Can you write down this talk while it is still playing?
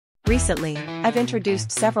Recently, I've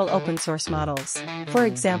introduced several open-source models. For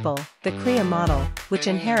example, the Krea model, which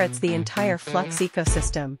inherits the entire Flux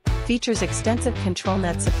ecosystem, features extensive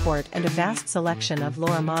ControlNet support and a vast selection of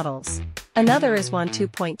LoRA models. Another is Qwen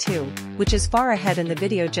 2.2, which is far ahead in the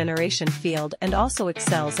video generation field and also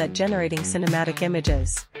excels at generating cinematic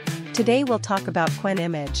images. Today we'll talk about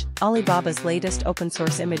Qwen-Image, Alibaba's latest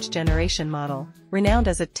open-source image generation model, renowned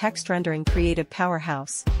as a text rendering creative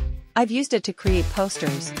powerhouse. I've used it to create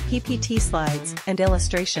posters, PPT slides, and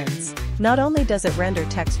illustrations. Not only does it render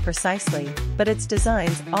text precisely, but its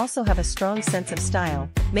designs also have a strong sense of style,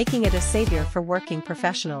 making it a savior for working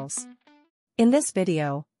professionals. In this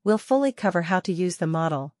video, we'll fully cover how to use the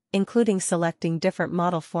model, including selecting different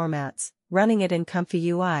model formats, running it in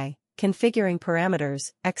ComfyUI, configuring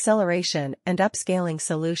parameters, acceleration, and upscaling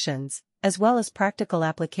solutions, as well as practical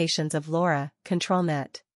applications of LoRA,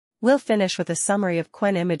 ControlNet. We'll finish with a summary of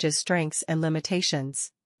Qwen-Image's strengths and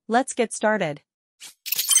limitations. Let's get started.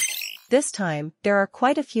 This time, there are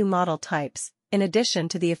quite a few model types. In addition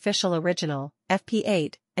to the official original,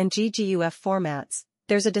 FP8, and GGUF formats,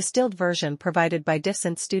 there's a distilled version provided by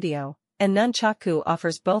Diffcent Studio, and Nunchaku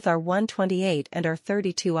offers both our 128 and our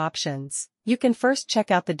 32 options. You can first check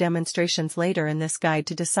out the demonstrations later in this guide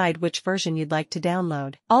to decide which version you'd like to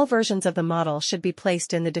download. All versions of the model should be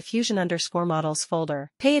placed in the diffusion_models folder.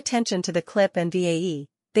 Pay attention to the clip and VAE.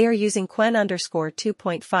 They are using Qwen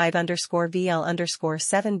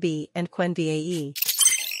 2.5_VL_7B and Qwen VAE.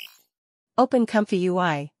 Open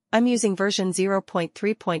ComfyUI. I'm using version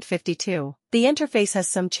 0.3.52. The interface has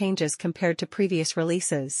some changes compared to previous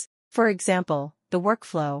releases. For example, the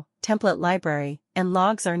workflow, template library, and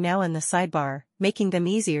logs are now in the sidebar, making them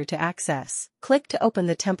easier to access. Click to open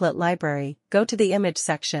the template library, go to the image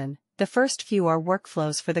section. The first few are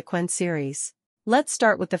workflows for the Qwen series. Let's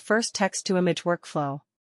start with the first text-to-image workflow.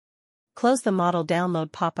 Close the model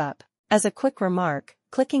download pop-up. As a quick remark,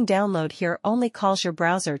 clicking download here only calls your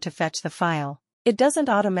browser to fetch the file. It doesn't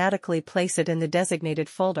automatically place it in the designated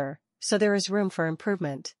folder, so there is room for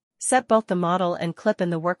improvement. Set both the model and clip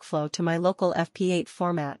in the workflow to my local FP8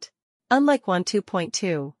 format. Unlike Qwen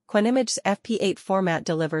 2.2, Qwen-Image's FP8 format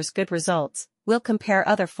delivers good results. We'll compare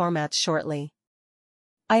other formats shortly.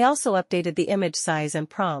 I also updated the image size and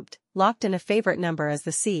prompt, locked in a favorite number as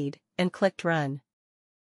the seed, and clicked Run.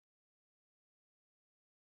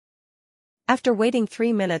 After waiting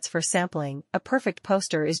 3 minutes for sampling, a perfect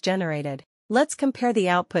poster is generated. Let's compare the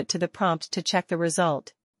output to the prompt to check the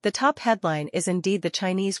result. The top headline is indeed the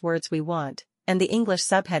Chinese words we want, and the English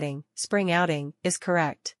subheading, Spring Outing, is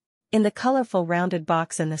correct. In the colorful rounded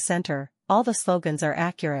box in the center, all the slogans are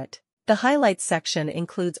accurate. The highlights section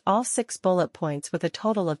includes all 6 bullet points with a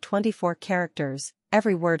total of 24 characters,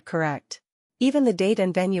 every word correct. Even the date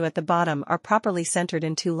and venue at the bottom are properly centered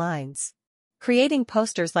in 2 lines. Creating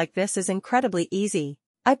posters like this is incredibly easy.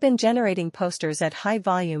 I've been generating posters at high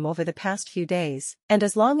volume over the past few days, and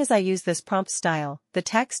as long as I use this prompt style, the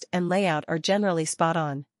text and layout are generally spot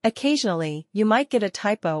on. Occasionally, you might get a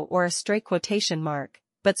typo or a stray quotation mark,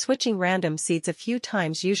 but switching random seeds a few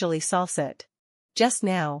times usually solves it. Just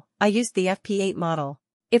now, I used the FP8 model.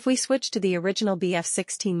 If we switch to the original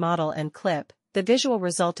BF16 model and clip, the visual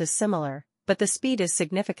result is similar, but the speed is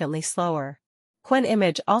significantly slower.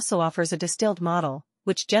 Qwen-Image also offers a distilled model,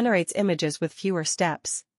 which generates images with fewer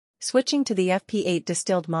steps. Switching to the FP8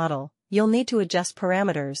 distilled model, you'll need to adjust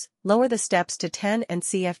parameters, lower the steps to 10 and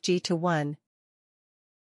CFG to 1.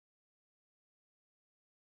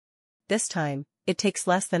 This time, it takes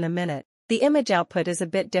less than a minute. The image output is a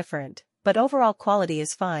bit different, but overall quality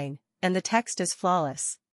is fine, and the text is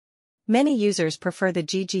flawless. Many users prefer the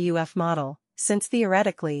GGUF model, since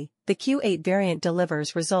theoretically, the Q8 variant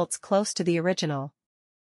delivers results close to the original.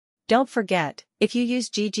 Don't forget, if you use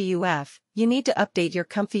GGUF, you need to update your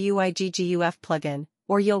ComfyUI GGUF plugin,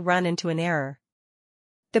 or you'll run into an error.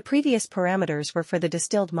 The previous parameters were for the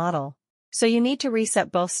distilled model, so you need to reset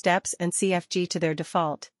both steps and CFG to their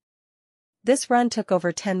default. This run took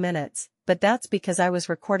over 10 minutes, but that's because I was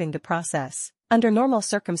recording the process. Under normal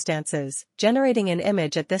circumstances, generating an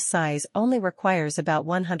image at this size only requires about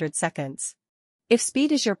 100 seconds. If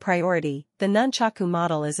speed is your priority, the Nunchaku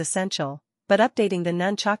model is essential. But updating the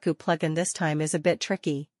Nunchaku plugin this time is a bit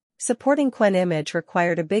tricky. Supporting Qwen-Image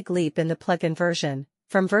required a big leap in the plugin version,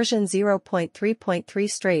 from version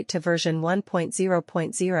 0.3.3 straight to version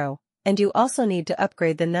 1.0.0, and you also need to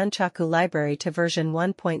upgrade the Nunchaku library to version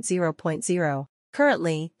 1.0.0.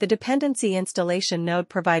 Currently, the dependency installation node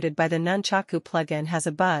provided by the Nunchaku plugin has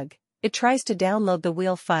a bug. It tries to download the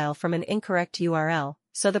wheel file from an incorrect URL,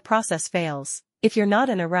 so the process fails. If you're not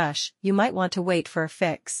in a rush, you might want to wait for a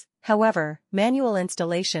fix. However, manual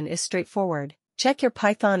installation is straightforward. Check your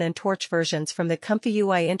Python and Torch versions from the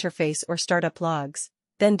ComfyUI interface or startup logs,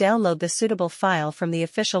 then download the suitable file from the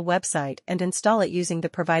official website and install it using the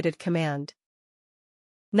provided command.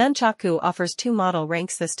 Nunchaku offers 2 model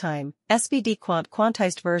ranks this time, SVD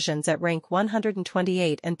quantized versions at rank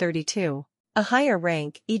 128 and 32. A higher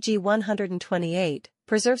rank, e.g. 128,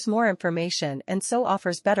 preserves more information and so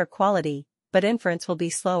offers better quality, but inference will be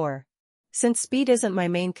slower. Since speed isn't my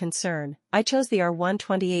main concern, I chose the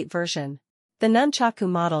R128 version. The Nunchaku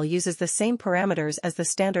model uses the same parameters as the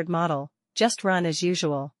standard model, just run as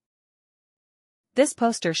usual. This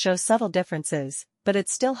poster shows subtle differences, but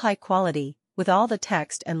it's still high quality, with all the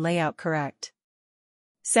text and layout correct.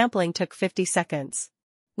 Sampling took 50 seconds.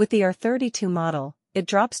 With the R32 model, it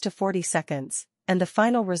drops to 40 seconds, and the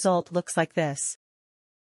final result looks like this.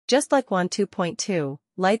 Just like Qwen 2.2,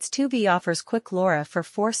 Lights 2V offers quick LoRA for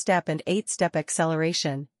 4-step and 8-step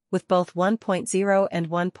acceleration, with both 1.0 and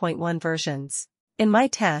 1.1 versions. In my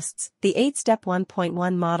tests, the 8-step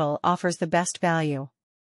 1.1 model offers the best value.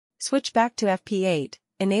 Switch back to FP8,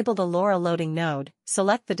 enable the LoRA loading node,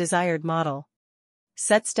 select the desired model.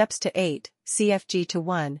 Set steps to 8, CFG to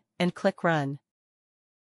 1, and click Run.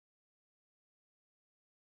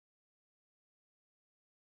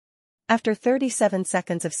 After 37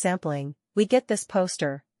 seconds of sampling, we get this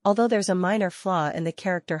poster. Although there's a minor flaw in the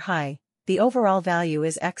character high, the overall value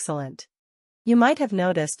is excellent. You might have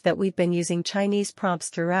noticed that we've been using Chinese prompts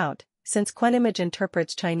throughout, since Qwen-Image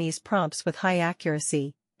interprets Chinese prompts with high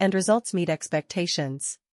accuracy, and results meet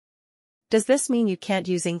expectations. Does this mean you can't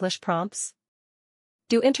use English prompts?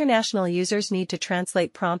 Do international users need to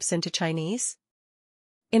translate prompts into Chinese?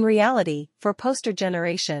 In reality, for poster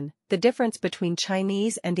generation, the difference between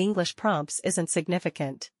Chinese and English prompts isn't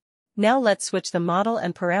significant. Now let's switch the model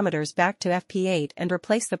and parameters back to FP8 and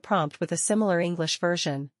replace the prompt with a similar English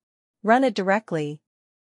version. Run it directly.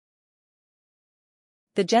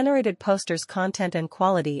 The generated poster's content and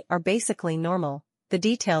quality are basically normal, the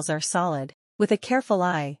details are solid. With a careful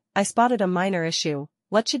eye, I spotted a minor issue: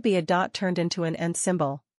 what should be a dot turned into an end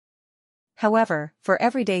symbol. However, for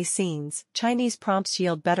everyday scenes, Chinese prompts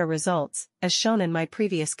yield better results, as shown in my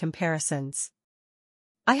previous comparisons.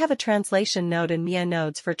 I have a translation node and Mia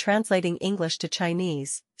nodes for translating English to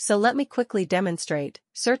Chinese, so let me quickly demonstrate.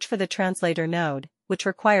 Search for the translator node, which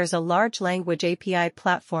requires a large language API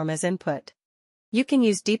platform as input. You can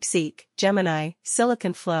use DeepSeek, Gemini,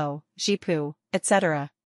 SiliconFlow, Zhipu,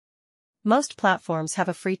 etc. Most platforms have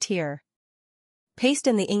a free tier. Paste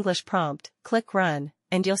in the English prompt, click Run,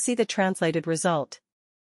 and you'll see the translated result.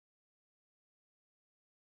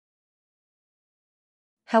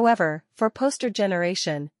 However, for poster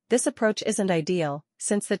generation, this approach isn't ideal,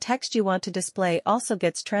 since the text you want to display also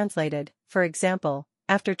gets translated. For example,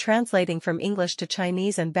 after translating from English to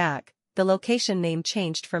Chinese and back, the location name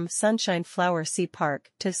changed from Sunshine Flower Sea Park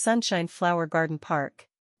to Sunshine Flower Garden Park.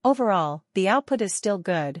 Overall, the output is still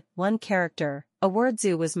good. One character, a word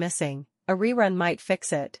zoo, was missing. A rerun might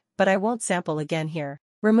fix it, but I won't sample again here.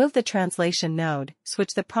 Remove the translation node,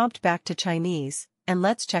 switch the prompt back to Chinese, and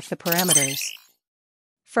let's check the parameters.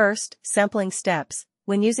 First, sampling steps.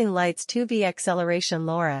 When using Lights 2V acceleration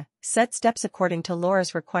LoRA, set steps according to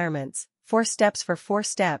LoRa's requirements: 4 steps for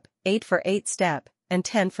 4-step, 8 for 8-step, and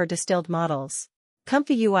 10 for distilled models.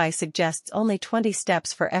 ComfyUI suggests only 20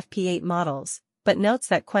 steps for FP8 models, but notes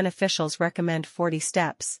that Qwen officials recommend 40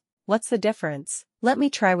 steps. What's the difference? Let me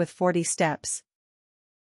try with 40 steps.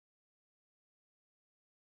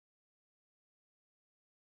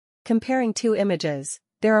 Comparing 2 images,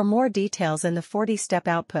 there are more details in the 40-step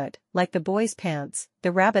output, like the boy's pants,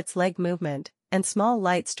 the rabbit's leg movement, and small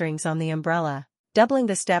light strings on the umbrella. Doubling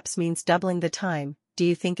the steps means doubling the time. Do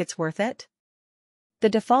you think it's worth it? The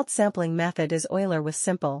default sampling method is Euler with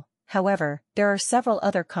simple. However, there are several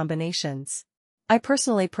other combinations. I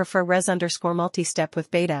personally prefer res_multistep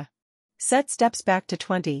with beta. Set steps back to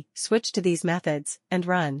 20, switch to these methods, and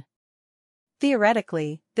run.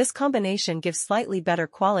 Theoretically, this combination gives slightly better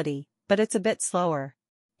quality, but it's a bit slower.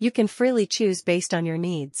 You can freely choose based on your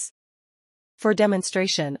needs. For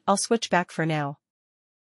demonstration, I'll switch back for now.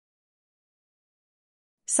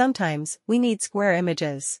 Sometimes, we need square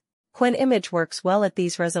images. Qwen-Image works well at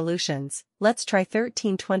these resolutions. Let's try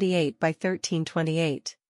 1328 by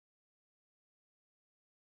 1328.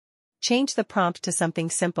 Change the prompt to something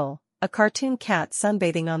simple: a cartoon cat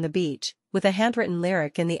sunbathing on the beach, with a handwritten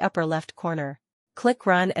lyric in the upper left corner. Click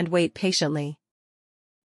Run and wait patiently.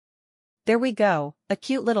 There we go, a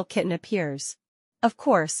cute little kitten appears. Of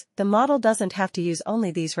course, the model doesn't have to use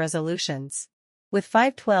only these resolutions. With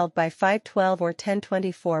 512 by 512 or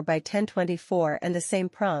 1024 by 1024 and the same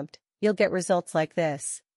prompt, you'll get results like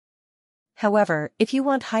this. However, if you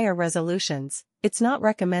want higher resolutions, it's not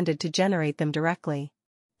recommended to generate them directly.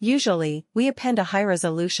 Usually, we append a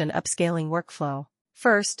high-resolution upscaling workflow.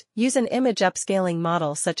 First, use an image upscaling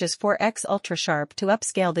model such as 4x ultrasharp to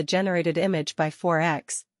upscale the generated image by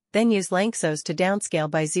 4x, then use Lanczos to downscale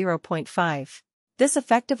by 0.5. This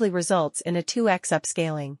effectively results in a 2x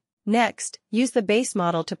upscaling. Next, use the base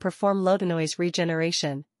model to perform low denoise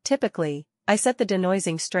regeneration. Typically, I set the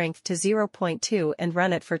denoising strength to 0.2 and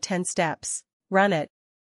run it for 10 steps. Run it.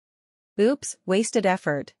 Oops, wasted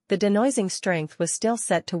effort. The denoising strength was still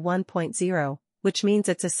set to 1.0, which means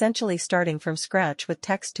it's essentially starting from scratch with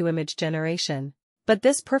text-to-image generation. But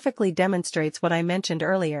this perfectly demonstrates what I mentioned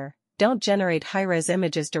earlier. Don't generate high-res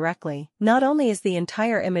images directly. Not only is the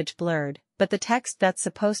entire image blurred, but the text that's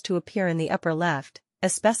supposed to appear in the upper left,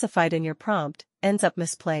 as specified in your prompt, ends up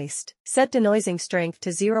misplaced. Set denoising strength to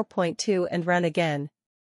 0.2 and run again.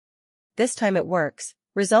 This time it works,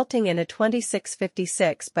 resulting in a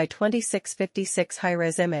 2656 by 2656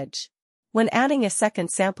 high-res image. When adding a second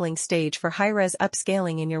sampling stage for high-res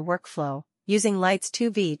upscaling in your workflow, using Lights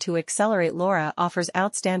 2V to accelerate LoRA offers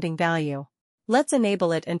outstanding value. Let's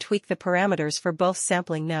enable it and tweak the parameters for both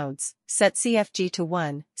sampling nodes. Set CFG to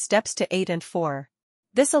 1, steps to 8 and 4.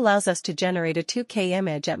 This allows us to generate a 2K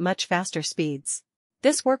image at much faster speeds.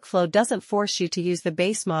 This workflow doesn't force you to use the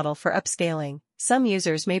base model for upscaling. Some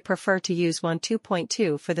users may prefer to use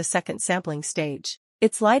 2.2 for the second sampling stage.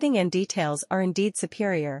 Its lighting and details are indeed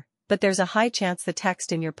superior, but there's a high chance the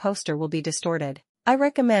text in your poster will be distorted. I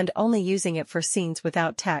recommend only using it for scenes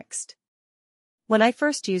without text. When I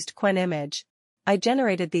first used Qwen-Image, I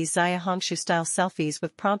generated these Zaya Hongshu-style selfies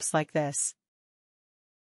with prompts like this.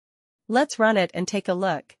 Let's run it and take a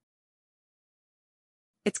look.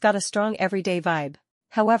 It's got a strong everyday vibe.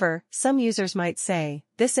 However, some users might say,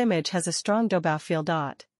 this image has a strong Doubao feel.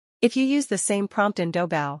 If you use the same prompt in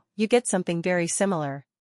Doubao, you get something very similar.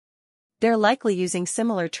 They're likely using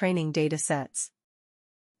similar training datasets.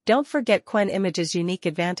 Don't forget Qwen-Image's unique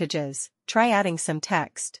advantages. Try adding some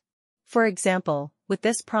text. For example, with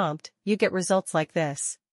this prompt, you get results like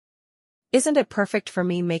this. Isn't it perfect for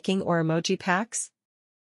meme making or emoji packs?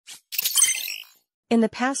 In the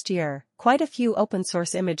past year, quite a few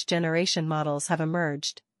open-source image generation models have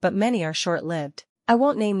emerged, but many are short-lived. I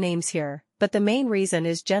won't name names here, but the main reason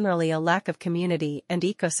is generally a lack of community and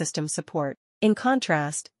ecosystem support. In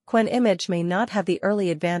contrast, Qwen-Image may not have the early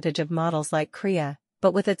advantage of models like Krea,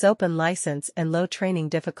 but with its open license and low training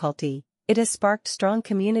difficulty, it has sparked strong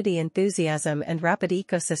community enthusiasm and rapid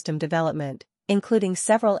ecosystem development, including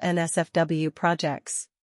several NSFW projects.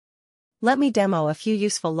 Let me demo a few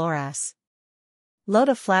useful loras. Load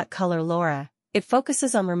a flat color LoRA. It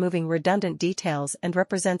focuses on removing redundant details and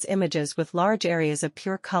represents images with large areas of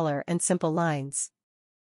pure color and simple lines.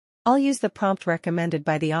 I'll use the prompt recommended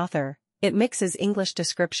by the author. It mixes English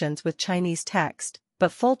descriptions with Chinese text,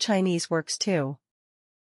 but full Chinese works too.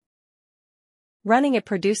 Running it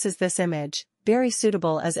produces this image, very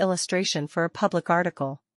suitable as illustration for a public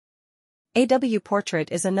article. AW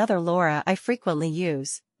Portrait is another LoRA I frequently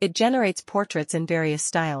use. It generates portraits in various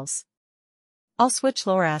styles. I'll switch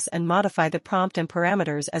loras and modify the prompt and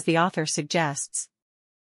parameters as the author suggests.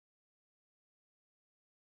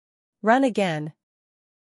 Run again.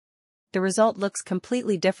 The result looks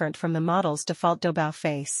completely different from the model's default Doubao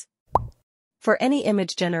face. For any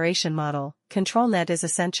image generation model, ControlNet is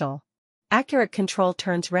essential. Accurate control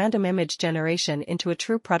turns random image generation into a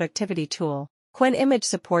true productivity tool. Qwen-Image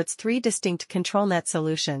supports 3 distinct ControlNet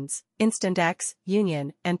solutions: InstantX,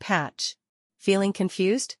 Union, and Patch. Feeling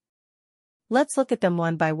confused? Let's look at them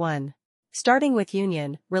one by one. Starting with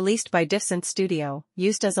Union, released by Diffcent Studio,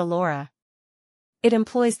 used as a LoRA. It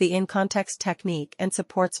employs the in-context technique and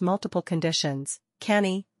supports multiple conditions: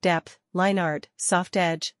 canny, depth, line art, soft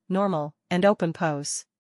edge, normal, and open pose.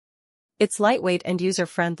 It's lightweight and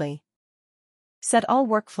user-friendly. Set all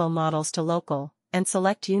workflow models to local, and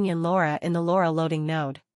select Union LoRA in the LoRA loading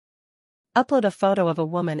node. Upload a photo of a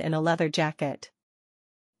woman in a leather jacket.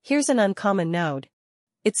 Here's an uncommon node.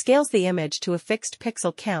 It scales the image to a fixed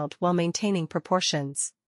pixel count while maintaining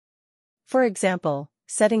proportions. For example,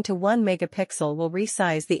 setting to 1 megapixel will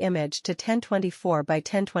resize the image to 1024 by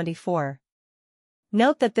 1024.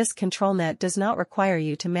 Note that this ControlNet does not require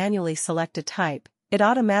you to manually select a type, it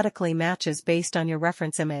automatically matches based on your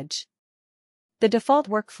reference image. The default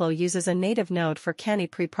workflow uses a native node for canny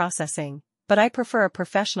preprocessing, but I prefer a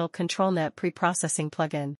professional ControlNet preprocessing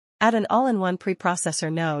plugin. Add an all-in-one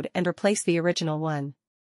preprocessor node and replace the original one.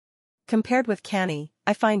 Compared with canny,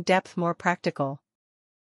 I find depth more practical.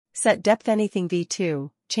 Set depth anything v2,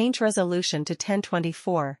 change resolution to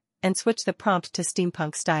 1024, and switch the prompt to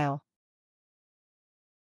steampunk style.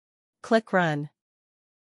 Click Run.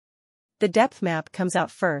 The depth map comes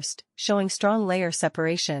out first, showing strong layer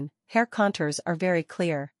separation. Hair contours are very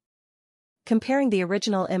clear. Comparing the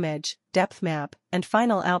original image, depth map, and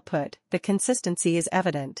final output, the consistency is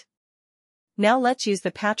evident. Now let's use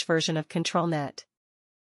the patch version of ControlNet.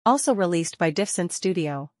 Also released by DiffSynth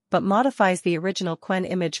Studio, but modifies the original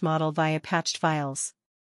Qwen-Image model via patched files.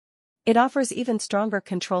 It offers even stronger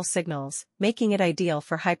control signals, making it ideal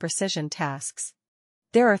for high-precision tasks.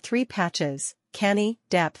 There are 3 patches, Canny,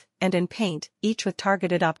 Depth, and in Paint, each with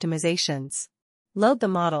targeted optimizations. Load the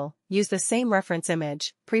model, use the same reference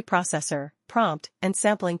image, preprocessor, prompt, and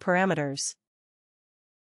sampling parameters.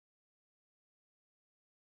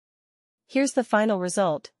 Here's the final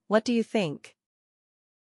result. What do you think?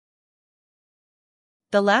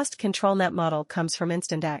 The last ControlNet model comes from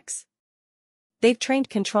InstantX. They've trained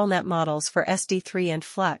ControlNet models for SD3 and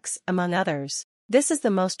Flux, among others. This is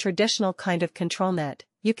the most traditional kind of ControlNet.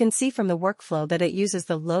 You can see from the workflow that it uses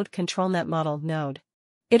the Load ControlNet Model node.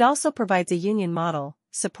 It also provides a union model,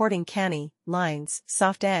 supporting Canny, Lines,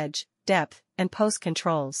 Soft Edge, Depth, and Pose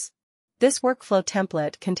controls. This workflow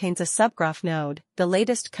template contains a subgraph node, the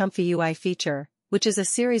latest ComfyUI feature, which is a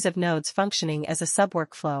series of nodes functioning as a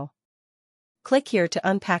subworkflow. Click here to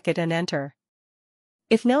unpack it and enter.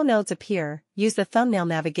 If no nodes appear, use the thumbnail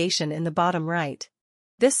navigation in the bottom right.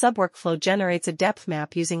 This subworkflow generates a depth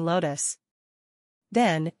map using Lotus.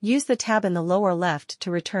 Then, use the tab in the lower left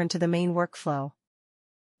to return to the main workflow.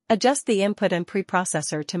 Adjust the input and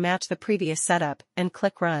preprocessor to match the previous setup, and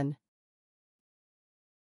click Run.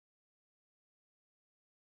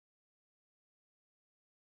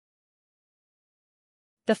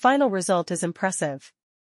 The final result is impressive.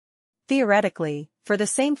 Theoretically, for the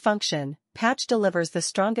same function, Patch delivers the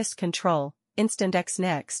strongest control, InstantX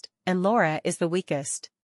next, and LoRA is the weakest.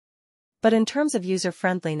 But in terms of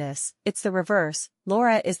user-friendliness, it's the reverse.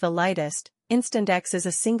 LoRA is the lightest, InstantX is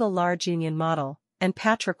a single large union model, and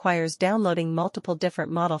Patch requires downloading multiple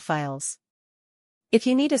different model files. If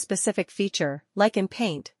you need a specific feature, like in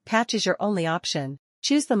Paint, Patch is your only option.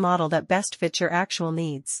 Choose the model that best fits your actual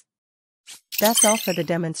needs. That's all for the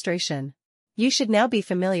demonstration. You should now be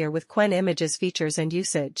familiar with Qwen-Image's features and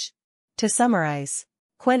usage. To summarize,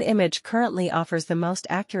 Qwen-Image currently offers the most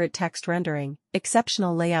accurate text rendering,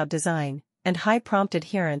 exceptional layout design, and high prompt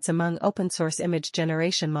adherence among open-source image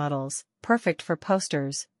generation models, perfect for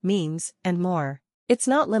posters, memes, and more. It's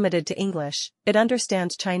not limited to English, it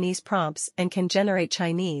understands Chinese prompts and can generate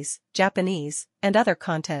Chinese, Japanese, and other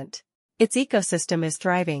content. Its ecosystem is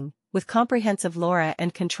thriving, with comprehensive LoRA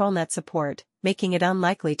and ControlNet support, making it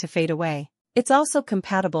unlikely to fade away. It's also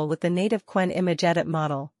compatible with the native Qwen-Image edit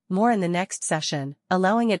model, more in the next session,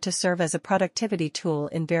 allowing it to serve as a productivity tool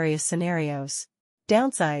in various scenarios.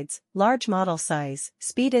 Downsides: large model size,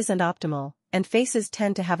 speed isn't optimal, and faces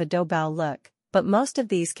tend to have a Doubao look, but most of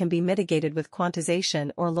these can be mitigated with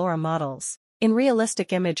quantization or LoRA models. In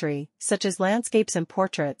realistic imagery, such as landscapes and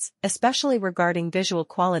portraits, especially regarding visual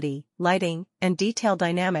quality, lighting, and detail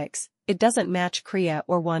dynamics, it doesn't match Krea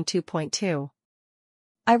or Qwen 2.2.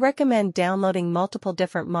 I recommend downloading multiple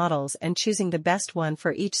different models and choosing the best one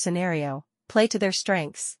for each scenario. Play to their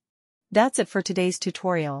strengths. That's it for today's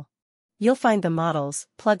tutorial. You'll find the models,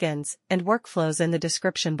 plugins, and workflows in the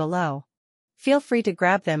description below. Feel free to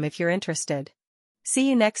grab them if you're interested. See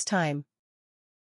you next time.